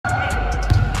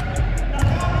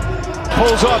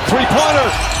pulls up, three-pointer.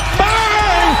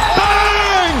 Bang!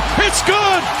 Bang! It's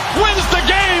good! Wins the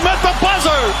game at the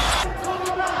buzzer!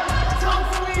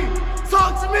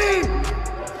 Talk to me!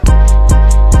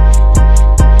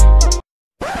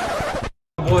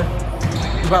 Boy,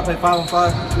 we about to play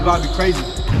 5-on-5. We about to be crazy.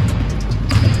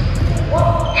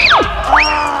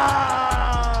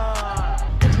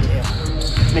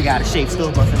 Nigga out of shape,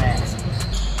 still busting ass.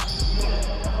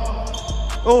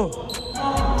 Oh!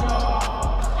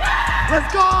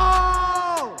 Let's go!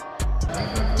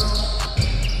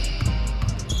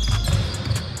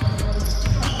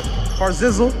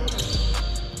 Farzizzle.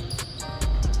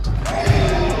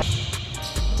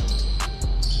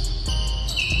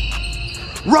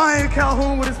 Ryan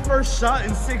Calhoun with his first shot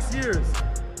in 6 years.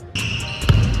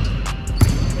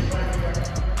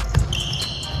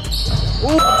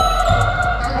 Ooh.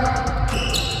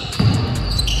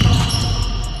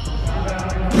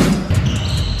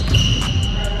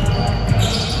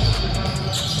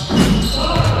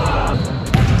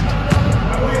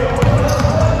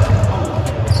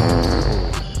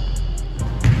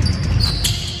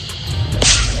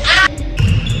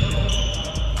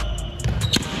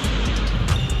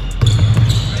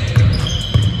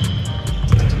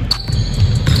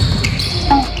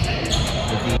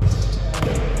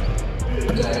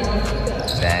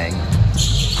 Bang.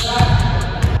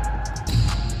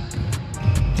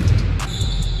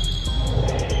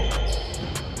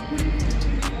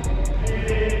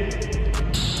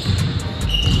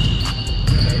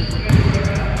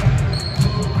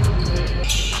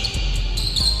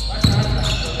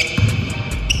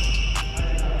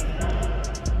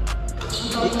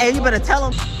 Hey, you better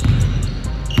tell him.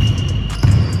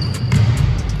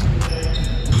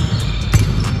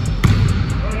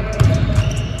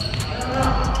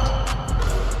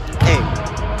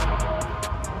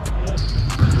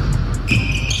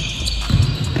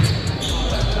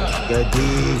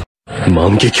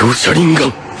 만개교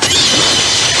살인강.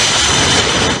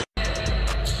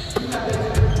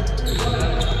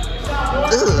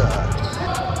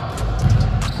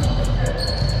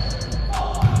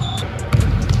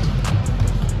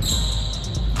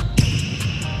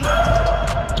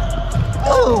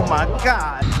 Oh my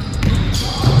God.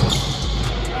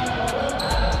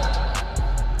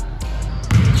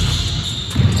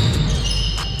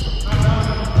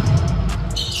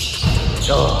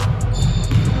 Oh.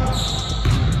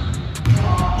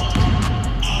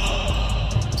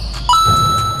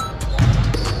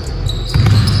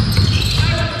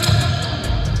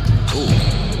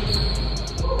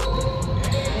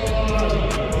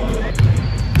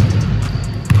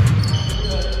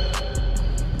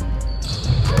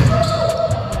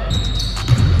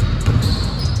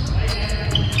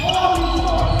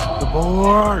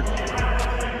 Board.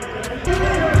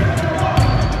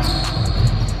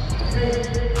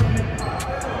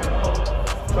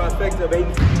 Trifecta,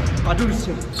 baby. I'll do this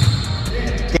shit.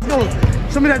 Let's go.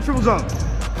 Show me that triple jump.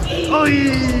 Oh,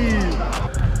 yeah.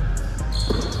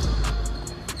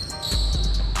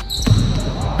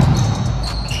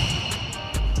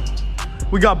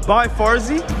 We got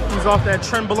ByeFarzy, who's off that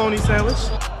Trent bologna sandwich.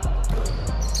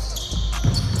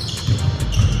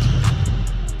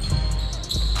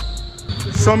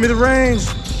 Show me the range.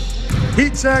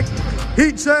 Heat check.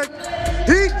 Heat check.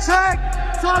 Heat check.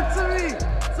 Talk to me.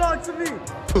 Talk to me.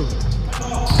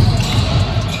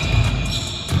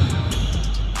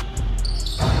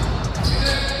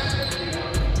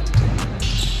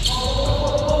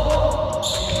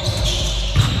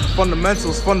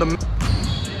 Fundamentals.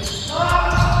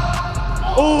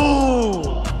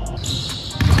 Oh!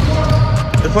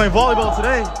 They're playing volleyball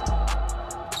today.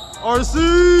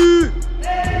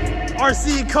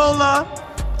 RC Cola.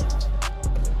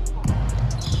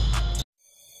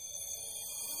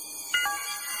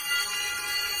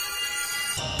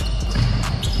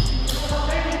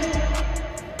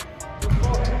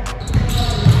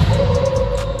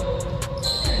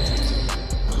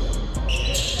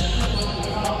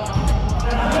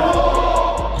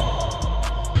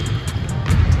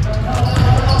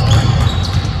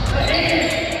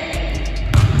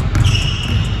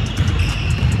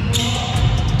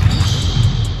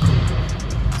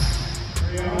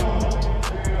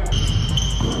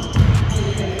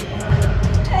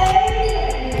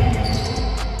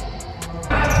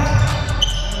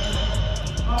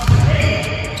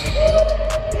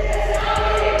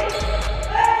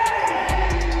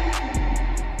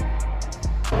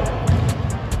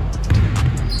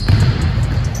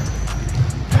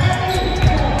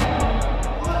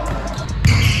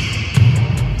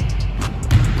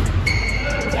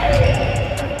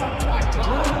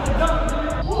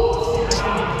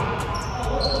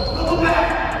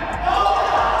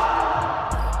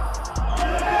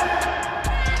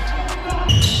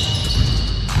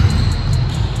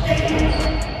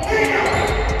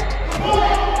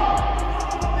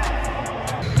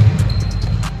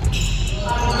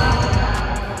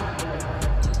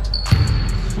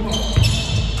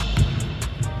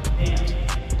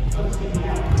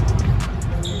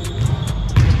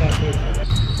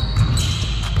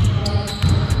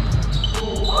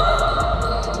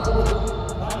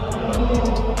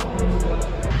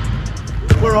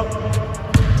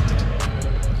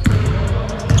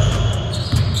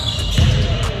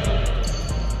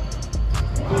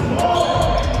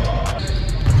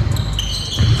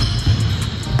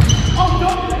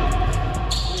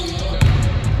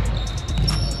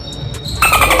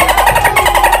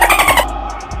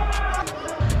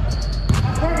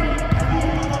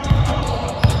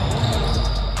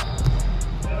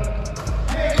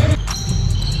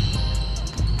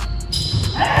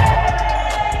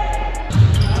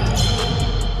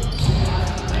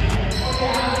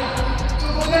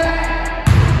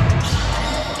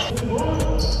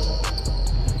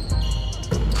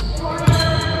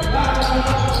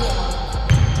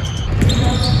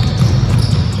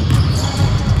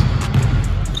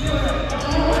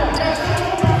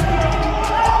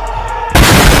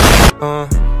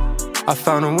 I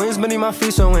found the wings beneath my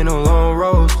feet, so ain't no long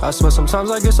roads. I swear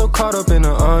sometimes I get so caught up in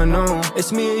the unknown.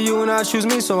 It's me and you and I choose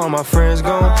me, so all my friends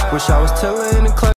gone. Wish I was telling in the class.